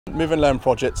Move and Learn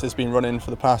project has been running for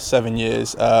the past 7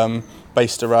 years,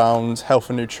 based around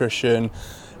health and nutrition,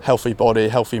 healthy body,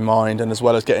 healthy mind, and as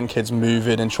well as getting kids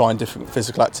moving and trying different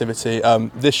physical activity.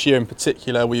 This year in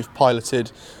particular, we've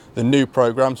piloted the new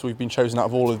programme, so we've been chosen out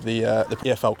of all of the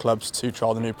EFL clubs to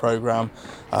trial the new programme,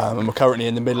 and we're currently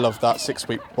in the middle of that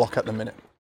 6-week block at the minute.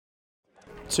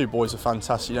 Two boys are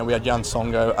fantastic. We had Yann,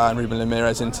 Songo'o and Ruben and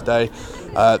Lameiras in today.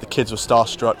 The kids were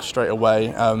starstruck straight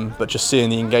away, but just seeing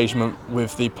the engagement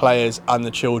with the players and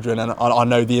the children, and I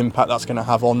know the impact that's going to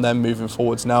have on them moving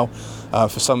forwards now.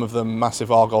 For some of them, massive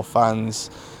Argyle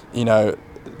fans,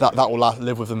 that will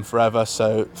live with them forever.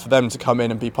 So for them to come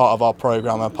in and be part of our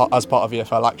programme as part of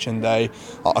EFL Action Day,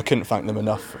 I couldn't thank them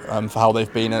enough for how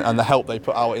they've been and the help they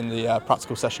put out in the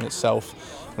practical session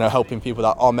itself. Helping people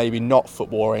that are maybe not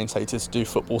football orientated to do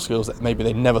football skills that maybe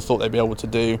they never thought they'd be able to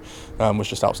do was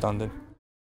just outstanding.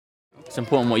 It's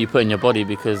important what you put in your body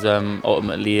because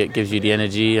ultimately it gives you the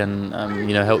energy and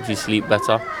helps you sleep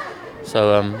better.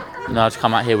 So I just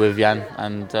come out here with Yann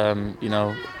and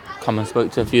come and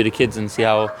spoke to a few of the kids and see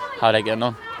how they're getting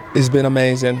on. It's been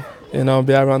amazing, be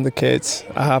around the kids.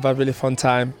 I have a really fun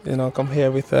time, come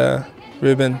here with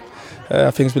Ruben. I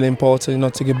think it's really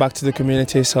important, to give back to the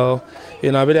community. So,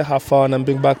 I really have fun and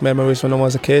bring back memories when I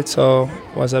was a kid. So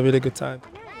it was a really good time.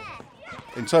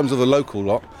 In terms of the local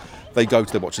lot, they go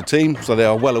to watch the team, so they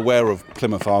are well aware of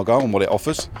Plymouth Argyle and what it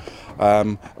offers.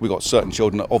 We've got certain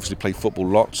children that obviously play football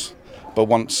lots. But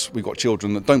once we've got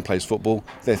children that don't play football,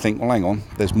 they think, well, hang on,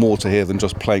 there's more to here than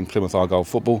just playing Plymouth Argyle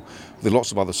football. There are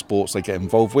lots of other sports they get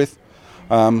involved with.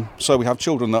 So we have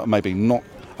children that are maybe not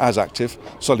as active,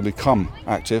 suddenly become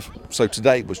active. So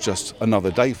today was just another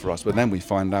day for us, but then we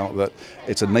find out that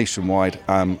it's a nationwide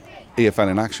EFL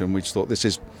in action. We just thought this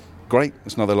is great.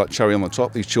 It's another cherry on the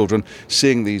top. These children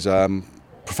seeing these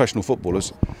professional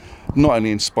footballers, not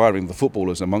only inspiring the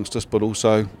footballers amongst us, but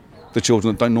also the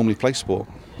children that don't normally play sport.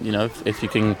 If you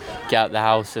can get out the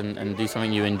house and do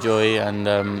something you enjoy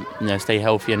and stay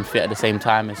healthy and fit at the same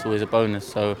time, it's always a bonus.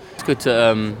 So it's good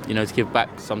to to give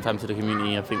back sometimes to the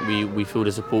community. I think we feel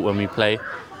the support when we play,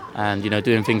 and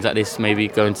doing things like this, maybe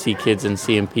going to see kids and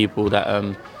seeing people that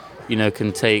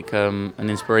can take an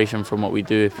inspiration from what we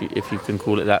do, if you can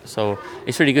call it that. So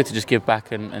it's really good to just give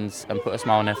back and put a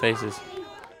smile on their faces.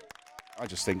 I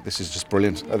just think this is just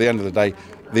brilliant. At the end of the day,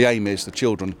 the aim is the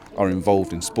children are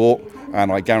involved in sport,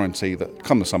 and I guarantee that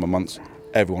come the summer months,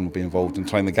 everyone will be involved in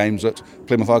playing the games that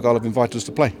Plymouth Argyle have invited us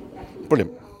to play.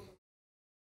 Brilliant.